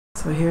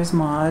So here's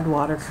Maud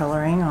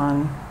watercoloring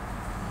on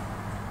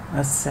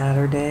a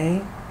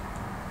Saturday.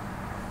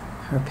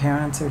 Her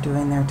parents are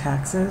doing their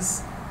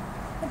taxes.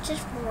 Which is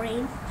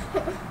boring.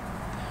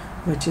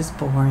 Which is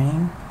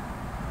boring.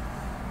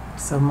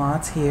 So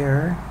Maud's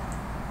here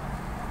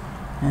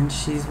and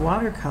she's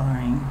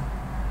watercoloring.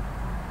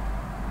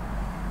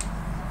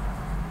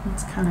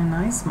 It's kind of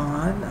nice,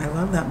 Maud. I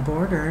love that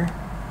border.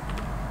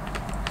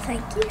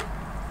 Thank you.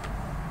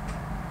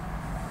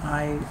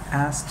 I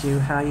asked you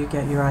how you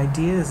get your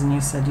ideas and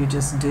you said you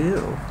just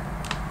do.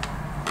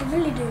 I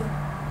really do.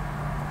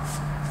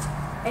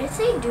 I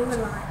say do a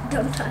lot,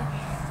 don't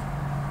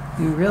I?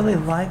 You really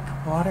like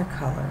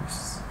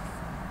watercolors.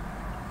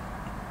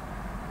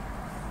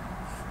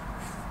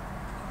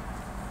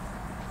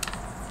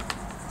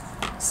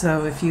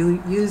 So if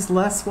you use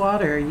less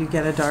water, you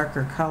get a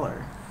darker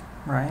color,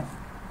 right?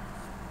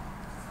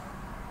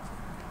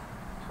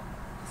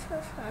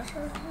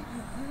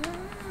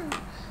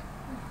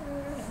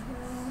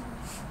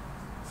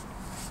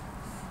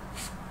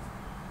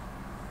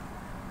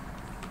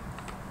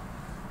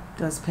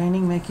 Does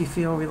painting make you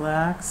feel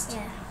relaxed?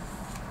 Yeah.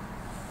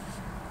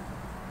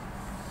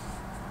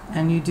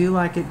 And you do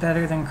like it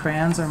better than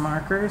crayons or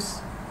markers?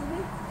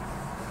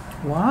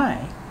 Mm-hmm.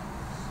 Why?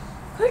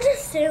 I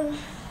just do.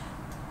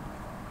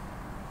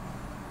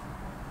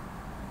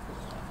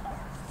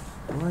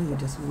 Boy, you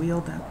just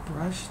wield that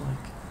brush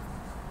like...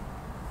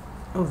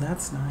 Oh,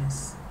 that's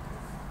nice.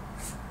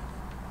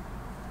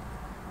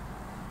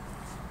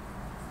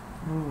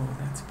 Oh,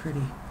 that's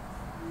pretty.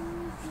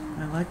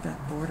 I like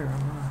that border a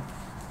lot.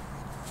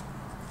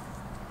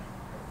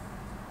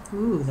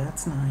 Ooh,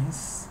 that's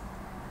nice.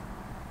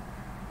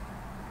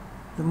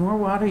 The more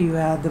water you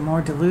add, the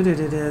more diluted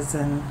it is,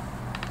 and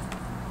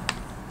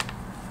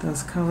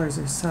those colors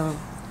are so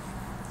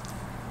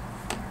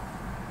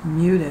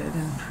muted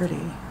and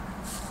pretty.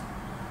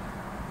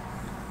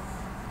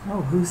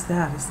 Oh, who's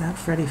that? Is that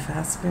Freddy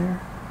Fazbear?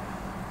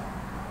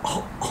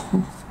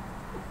 Oh.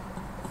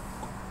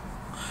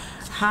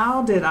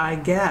 How did I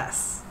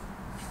guess?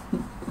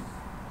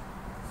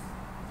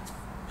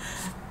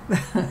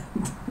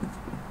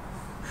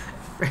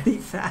 Freddy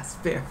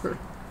Fazbear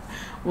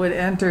would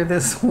enter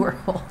this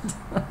world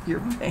of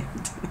your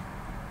painting.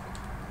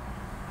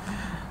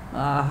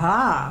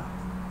 Aha!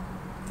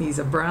 He's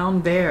a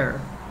brown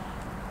bear.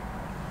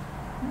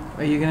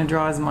 Are you going to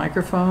draw his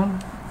microphone?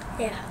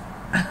 Yeah.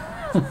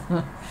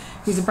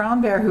 He's a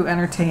brown bear who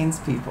entertains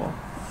people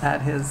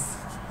at his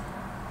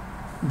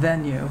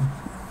venue.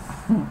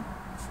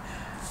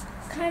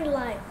 Kind of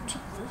like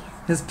Chicky.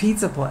 His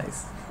pizza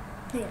place.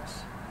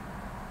 Yes.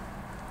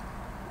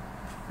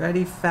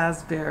 Freddy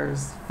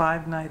Fazbear's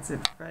Five Nights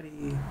at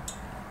Freddy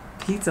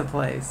Pizza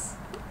Place.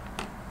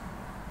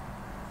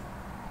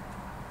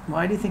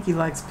 Why do you think he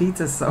likes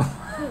pizza so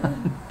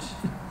much?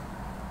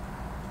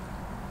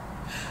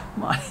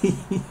 Why?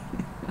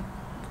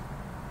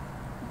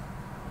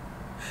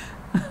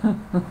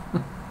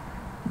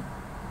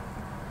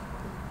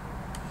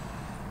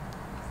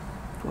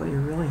 Boy,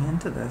 you're really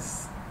into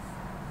this.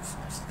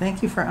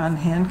 Thank you for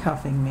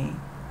unhandcuffing me.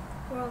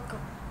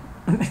 Welcome.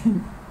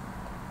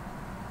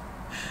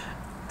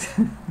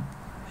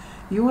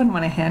 You wouldn't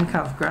want to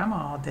handcuff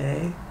Grandma all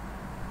day.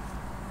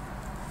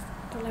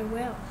 But I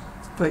will.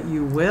 But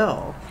you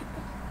will.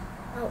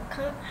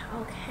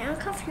 I'll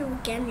handcuff you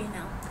again, you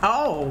know.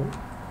 Oh!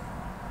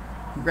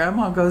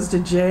 Grandma goes to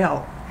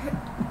jail.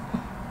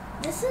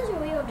 This is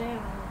real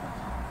down.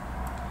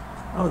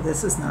 Oh,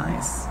 this is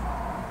nice.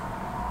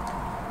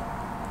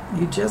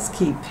 You just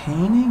keep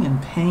painting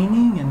and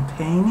painting and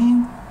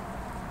painting.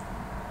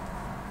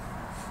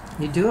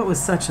 You do it with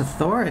such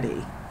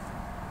authority.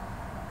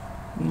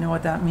 You know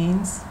what that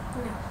means?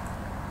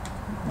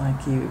 No.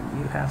 Like you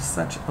have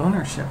such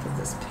ownership of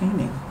this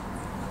painting.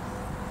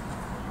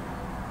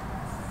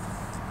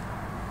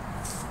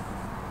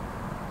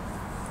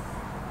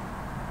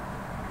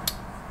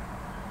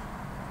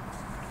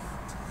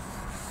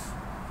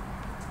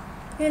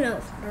 You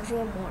know, there's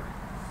one more.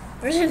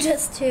 There's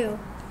just two.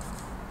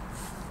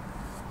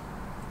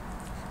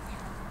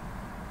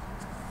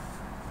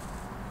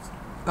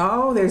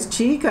 Oh, there's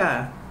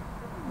Chica.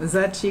 Is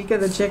that Chica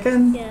the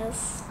chicken?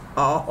 Yes.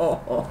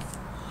 Oh.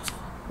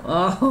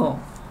 Oh.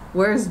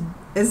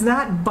 Is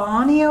that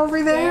Bonnie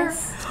over there?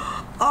 Yes.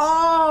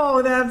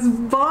 Oh, that's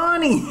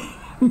Bonnie.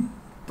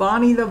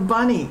 Bonnie the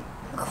bunny.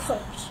 Of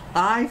course.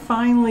 I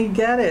finally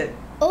get it.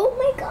 Oh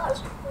my gosh.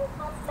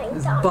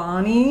 It's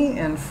Bonnie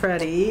and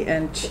Freddy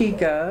and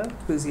Chica,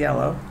 who's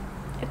yellow.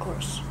 Of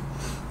course.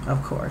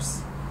 Of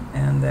course.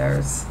 And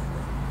there's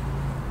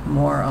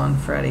more on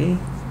Freddy.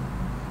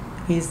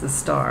 He's the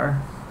star.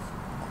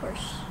 Of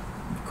course.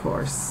 Of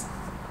course.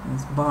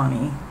 There's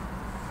Bonnie.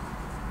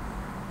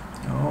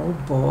 Oh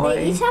boy.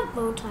 They each have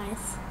bow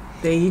ties.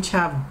 They each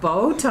have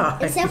bow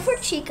ties. Except for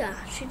Chica.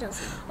 She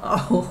doesn't.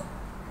 Oh.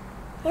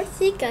 Or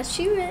Chica.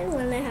 She really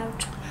when they have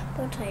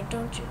bow tie,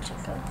 don't you,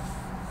 Chica?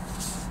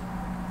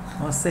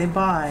 Well, say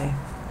bye.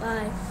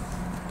 Bye.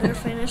 Better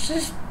finish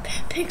this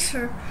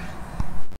picture.